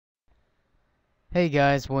Hey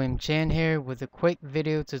guys, William Chan here with a quick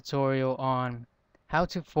video tutorial on how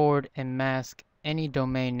to forward and mask any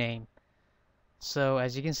domain name. So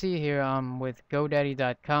as you can see here, I'm with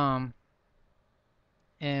Godaddy.com,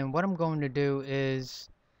 and what I'm going to do is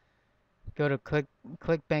go to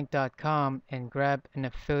clickbank.com and grab an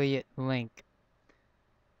affiliate link.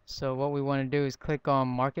 So what we want to do is click on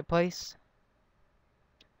Marketplace,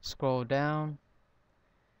 scroll down,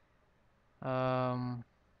 um,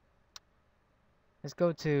 let's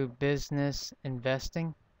go to Business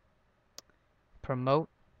Investing, Promote,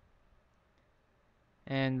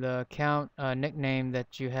 and the account nickname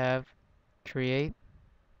that you have, create.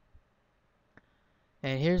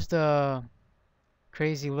 And here's the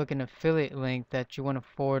crazy looking affiliate link that you want to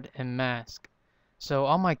forward and mask. So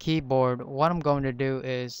on my keyboard, what I'm going to do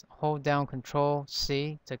is hold down Control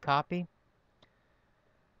C to copy,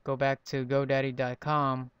 go back to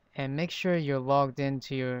GoDaddy.com, and make sure you're logged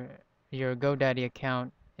into your GoDaddy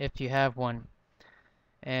account if you have one,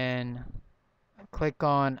 and click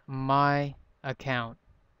on My Account.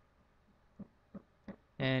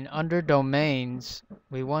 And under Domains,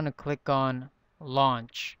 we want to click on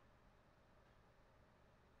Launch.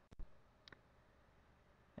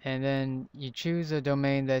 And then you choose a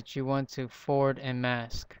domain that you want to forward and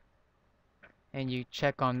mask, and you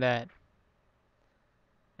check on that.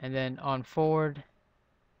 And then on forward,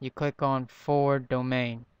 you click on forward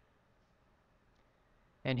domain,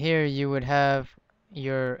 and here you would have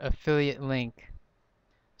your affiliate link.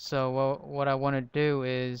 So what I want to do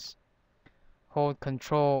is hold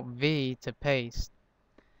Control V to paste,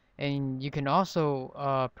 and you can also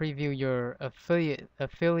preview your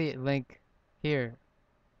affiliate link here,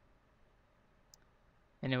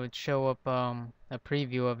 and it would show up a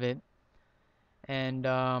preview of it.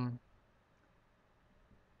 And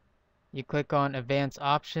you click on Advanced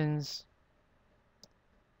Options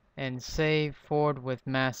and Save Forward with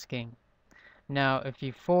Masking. Now, if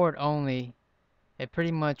you forward only, it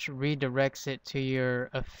pretty much redirects it to your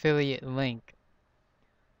affiliate link.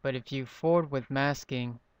 But if you forward with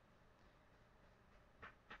masking,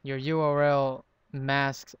 your URL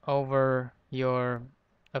masks over your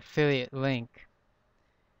affiliate link.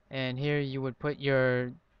 And here you would put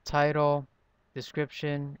your title,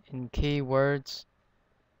 description, and keywords,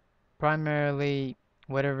 primarily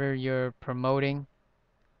whatever you're promoting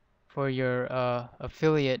for your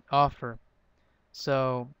affiliate offer.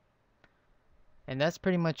 So, and that's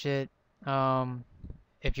pretty much it.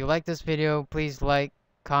 If you like this video, please like,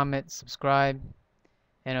 comment, subscribe,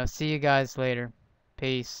 and I'll see you guys later.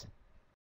 Peace.